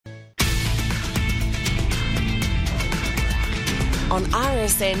on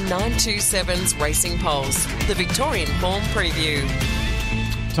RSN 927's Racing Pulse, the Victorian Form Preview.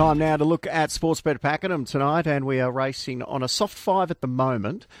 Time now to look at Sportsbet Pakenham tonight, and we are racing on a soft 5 at the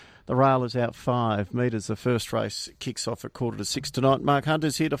moment. The rail is out 5 metres. The first race kicks off at 5:45 tonight. Mark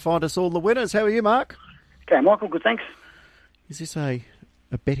Hunter's here to find us all the winners. How are you, Mark? Okay, Michael, good, thanks. Is this a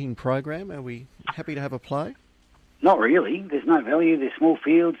betting program? Are we happy to have a play? Not really. There's no value. They're small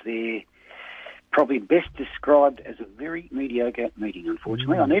fields. They're probably best described as a very mediocre meeting,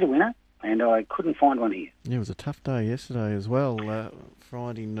 unfortunately. I need a winner, and I couldn't find one here. Yeah, it was a tough day yesterday as well,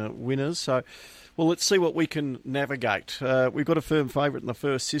 finding winners. So, well, let's see what we can navigate. We've got a firm favourite in the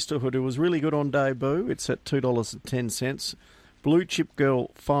first, Sisterhood, who was really good on debut. It's at $2.10. Blue Chip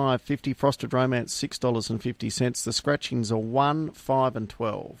Girl, $5.50. Frosted Romance, $6.50. The scratchings are 1, 5 and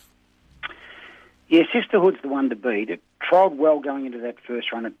 12. Yeah, Sisterhood's the one to beat. It trialled well going into that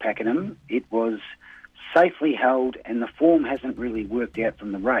first run at Pakenham. It was safely held, and the form hasn't really worked out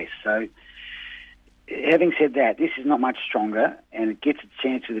from the race. So, having said that, this is not much stronger, and it gets a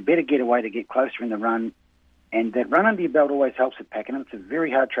chance with a better getaway to get closer in the run. And that run under your belt always helps at Pakenham. It's a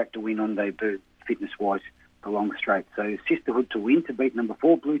very hard track to win on debut, fitness-wise, the long straight. So Sisterhood to win, to beat number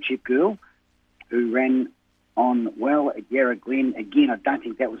 4, Blue Chip Girl, who ran on well at Yarra Glen. Again, I don't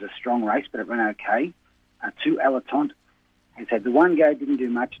think that was a strong race, but it ran okay. 2, Alatant has had the one go, didn't do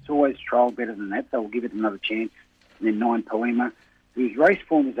much. It's always trialled better than that, so we'll give it another chance. And then 9, Poema, whose race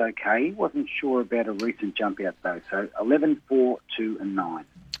form is okay. Wasn't sure about a recent jump out, though. So 11, 4, 2 and 9.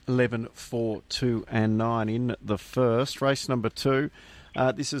 11, 4, 2 and 9 in the first. Race number 2.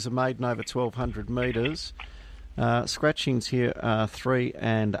 This is a maiden over 1,200 metres. Scratchings here are 3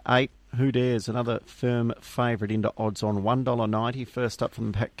 and 8. Who Dares, another firm favourite into odds on $1.90. First up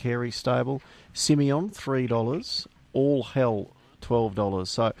from the Pat Carey stable. Simeon, $3. All Hell, $12.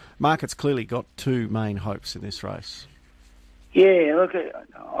 So market's clearly got two main hopes in this race. Yeah, look,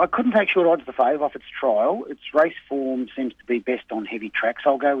 I couldn't take short odds the fave off its trial. Its race form seems to be best on heavy tracks.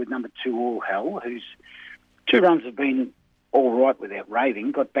 I'll go with number 2, All Hell, whose 2 runs have been all right without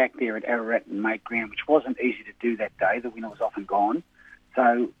raving. Got back there at Ararat and Mate Ground, which wasn't easy to do that day. The winner was off and gone.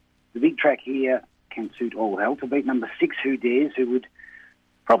 So the big track here can suit All Hell. To beat number 6, Who Dares, who would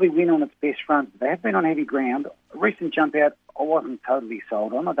probably win on its best runs. They have been on heavy ground. A recent jump out, I wasn't totally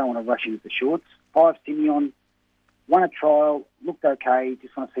sold on. I don't want to rush into the shorts. 5, Simeon, won a trial, looked okay,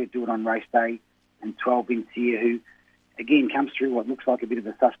 just want to see it do it on race day. And 12, Vincia, who, again, comes through what looks like a bit of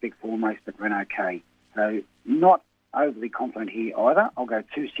a suspect form race, but ran okay. So not overly confident here either. I'll go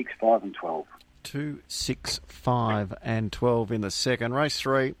 2, 6, 5 and 12. 2, 6, 5 and 12 in the second. Race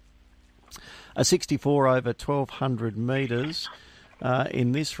 3, a 64 over 1,200 metres.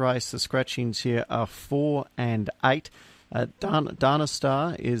 In this race, the scratchings here are 4 and 8. Dana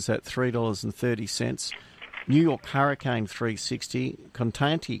Star is at $3.30. New York Hurricane, $3.60.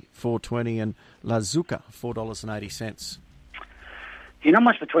 Contanti, $4.20. And Lazuka, $4.80. Yeah, not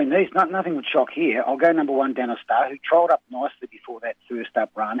much between these. Nothing would shock here. I'll go number 1, Dana Star, who trolled up nicely before that first up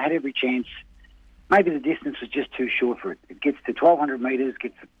run. Had every chance. Maybe the distance was just too short for it. It gets to 1,200 metres,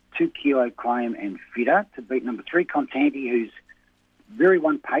 gets a 2-kilo claim and fitter to beat number 3, Contanti, who's very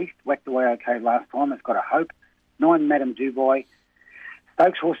one-paced, whacked away okay last time. It's got a hope. 9, Madame Dubai.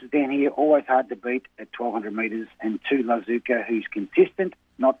 Stokes horses down here, always hard to beat at 1,200 metres. And 2, Lazuka, who's consistent,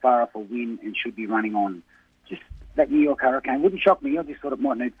 not far off a win and should be running on. Just that New York Hurricane wouldn't shock me. I just thought it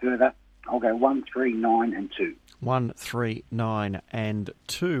might need further. I'll go 1, 3, 9 and 2. 1, 3, 9 and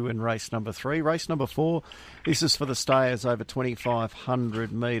 2 in race number 3. Race number 4, this is for the stayers over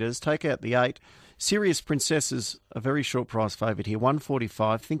 2,500 metres. Take out the 8. Serious Princess is a very short price favourite here,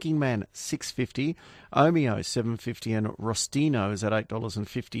 $1.45. Thinking Man, $6.50. Omeo, $7.50. And Rostino is at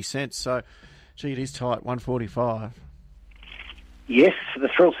 $8.50. So, gee, it is tight, $1.45. Yes, for the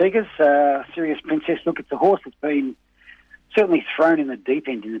thrill seekers. Serious Princess, look, it's a horse that's been certainly thrown in the deep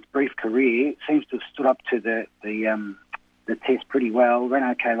end in its brief career. It seems to have stood up to the test pretty well. Ran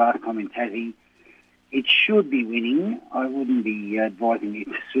okay last time in Tassie. It should be winning. I wouldn't be advising you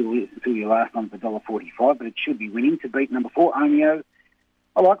to sue your last one for $1.45, but it should be winning to beat number 4, Omeo.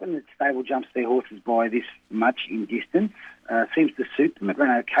 I like when the stable jumps their horses by this much in distance. Seems to suit them. It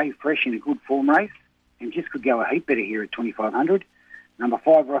ran okay fresh in a good form race and just could go a heap better here at 2,500. Number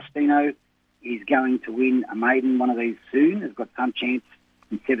 5, Rostino, is going to win a maiden, one of these soon. Has got some chance.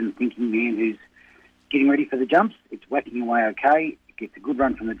 And 7, Thinking Man, who's getting ready for the jumps. It's whacking away okay. It gets a good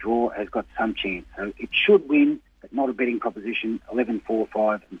run from the draw, has got some chance. So it should win, but not a betting proposition. 11, 4,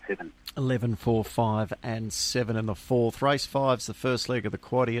 5 and 7. 11, 4, 5 and 7 in the fourth. Race 5's the first leg of the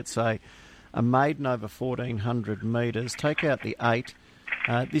quaddie. It's a maiden over 1,400 metres. Take out the 8.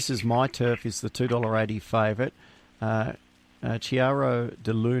 This is My Turf, is the $2.80 favourite. Chiaro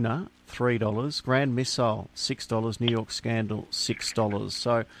de Luna, $3. Grand Missile, $6. New York Scandal, $6.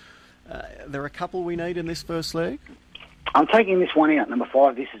 So there are a couple we need in this first leg. I'm taking this one out, number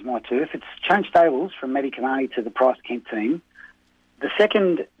 5, This Is My Turf. It's changed stables from Matty Kamani to the Price Kent team. The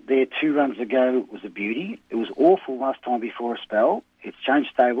second there 2 runs ago was a beauty. It was awful last time before a spell. It's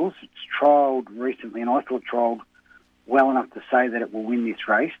changed stables. It's trialled recently, and I thought trialled well enough to say that it will win this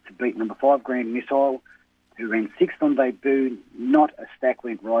race to beat number 5, Grand Missile, who ran 6th on debut. Not a stack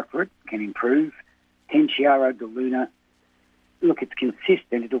went right for it. Can improve. 10, Chiaro de Luna. Look, it's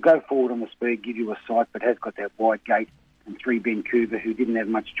consistent. It'll go forward on the speed, give you a sight, but has got that wide gate. And 3, Ben Cooper, who didn't have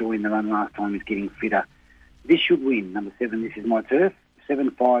much joy in the run last time, is getting fitter. This should win. Number 7, This Is My Turf. 7,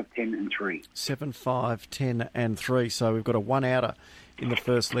 5, 10 and 3. 7, 5, 10 and 3. So we've got a one-outer in the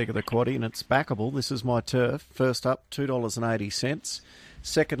first leg of the quaddie, and it's backable. This Is My Turf. First up, $2.80.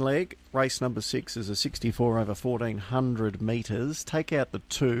 Second leg, race number 6 is a 64 over 1,400 metres. Take out the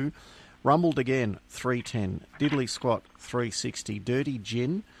 2. Rumbled Again, $3.10. Diddley Squat, $3.60. Dirty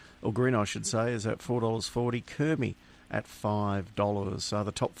Gin, or Grin I should say, is at $4.40. Kermie at $5. So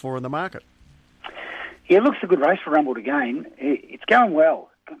the top 4 in the market. Yeah, it looks a good race for Rumbled Again. It's going well.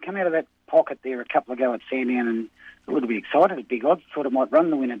 Come out of that pocket there a couple ago at Sandown and a little bit excited at big odds. Thought it might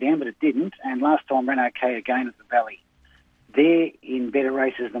run the winner down, but it didn't. And last time ran okay again at the Valley. They're in better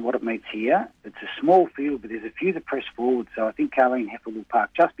races than what it meets here. It's a small field, but there's a few that press forward. So I think Carleen Heffer will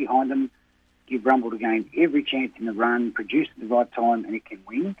park just behind them, give Rumbled Again every chance in the run, produce at the right time, and it can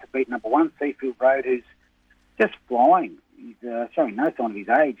win to beat number 1, Seafield Road, who's just flying. He's showing no sign of his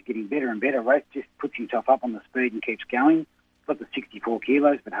age, getting better and better. Race just puts himself up on the speed and keeps going. Got the 64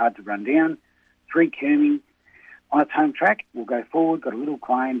 kilos, but hard to run down. 3, Kermie, on its home track, will go forward, got a little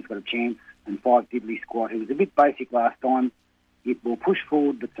claim, it's got a chance. And 5, Diddley Squat, who was a bit basic last time. It will push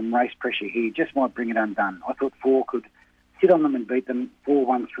forward, but some race pressure here just might bring it undone. I thought 4 could sit on them and beat them. 4,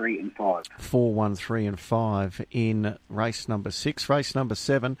 1, 3 and 5. 4, 1, 3 and 5 in race number 6. Race number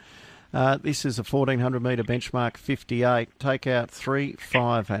 7. This is a 1,400-metre benchmark, 58. Take out 3,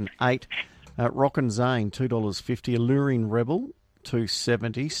 5 and 8. Rockin' Zane, $2.50. Alluring Rebel,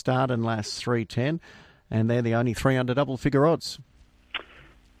 $2.70. Start and Lass, $3.10. And they're the only 3 under double-figure odds.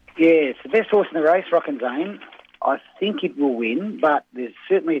 Yeah, it's the best horse in the race, Rockin' Zane. I think it will win, but there's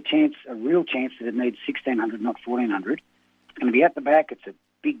certainly a real chance that it needs 1,600, not 1,400. It's going to be at the back. It's a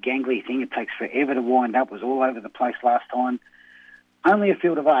big gangly thing. It takes forever to wind up. It was all over the place last time. Only a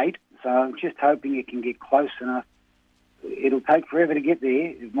field of 8, so I'm just hoping it can get close enough. It'll take forever to get there.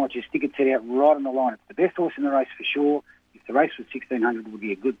 It might just stick its head out right on the line. It's the best horse in the race for sure. If the race was 1,600, it would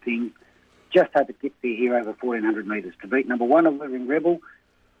be a good thing. Just hope it gets there here over 1,400 metres. To beat number 1, Alluring Rebel,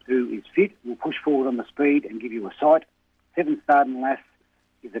 who is fit, will push forward on the speed and give you a sight. 7, Start and Lass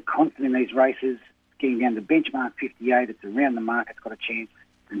is a constant in these races. Getting down to benchmark 58, it's around the mark, it's got a chance.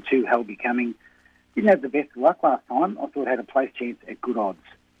 And 2, Hell Becoming. Didn't have the best of luck last time. I thought it had a place chance at good odds.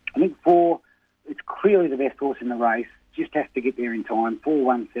 I think 4, it's clearly the best horse in the race. Just has to get there in time. 4,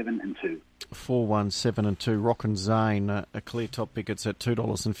 1, 7 and 2. 4, 1, 7 and 2. Rockin' Zane, a clear top pick. It's at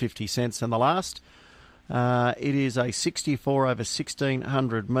 $2.50. And the last, it is a 64 over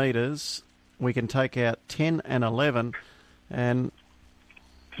 1,600 metres. We can take out 10 and 11. And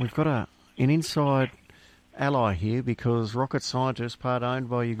we've got an inside ally here because Rocket Scientist, part owned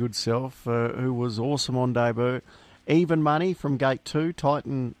by your good self, who was awesome on debut. Even money from Gate 2,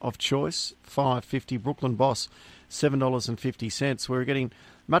 Titan of Choice, $5.50. Brooklyn Boss, $7.50. We're getting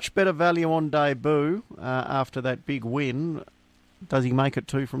much better value on debut after that big win. Does he make it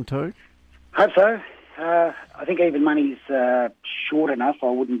 2 from 2? Hope so. I think even money's short enough. I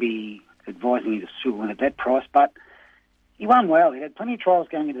wouldn't be advising you to still win at that price, but he won well. He had plenty of trials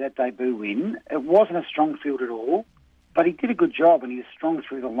going into that debut win. It wasn't a strong field at all, but he did a good job and he was strong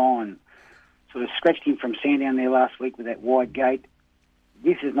through the line. Sort of scratched him from Sandown there last week with that wide gate.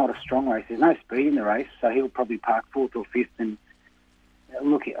 This is not a strong race. There's no speed in the race, so he'll probably park 4th or 5th and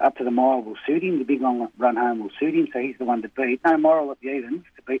look, up to the mile will suit him. The big long run home will suit him, so he's the one to beat. No moral at the evens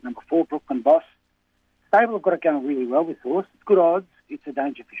to beat number 4, Brooklyn Boss. Stable have got it going really well, this horse. It's good odds. It's a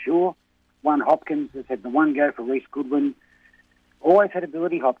danger for sure. 1, Hopkins has had the 1 go for Reese Goodwin. Always had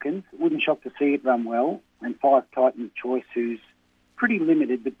ability, Hopkins. Wouldn't shock to see it run well. And 5, Titan of Choice, who's pretty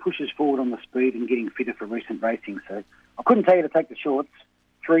limited but pushes forward on the speed and getting fitter for recent racing. So I couldn't tell you to take the shorts.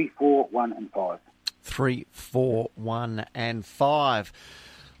 3, 4, 1 and 5. 3, 4, 1 and 5.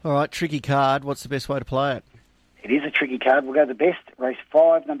 All right, tricky card. What's the best way to play it? It is a tricky card. We'll go the best. Race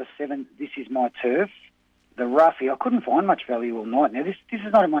 5, number 7, This Is My Turf. The roughie, I couldn't find much value all night. Now, this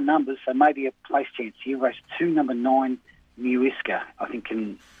is not in my numbers, so maybe a place chance here. Race 2, number 9, Newiska, I think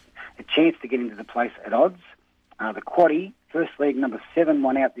can a chance to get into the place at odds. The quaddie, first leg, number 7,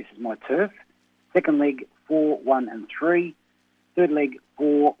 1 out, This Is My Turf. Second leg, 4, 1 and 3. Third leg,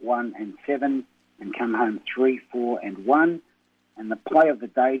 4, 1 and 7. And come home 3, 4 and 1. And the play of the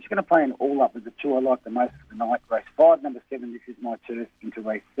day, he's going to play an all-up with the 2 I like the most for the night. Race 5, number 7, This Is My Turf, into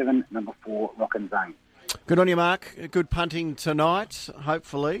race 7, number 4, Rock and Zane. Good on you, Mark. Good punting tonight.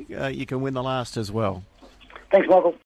 Hopefully you can win the last as well. Thanks, Michael.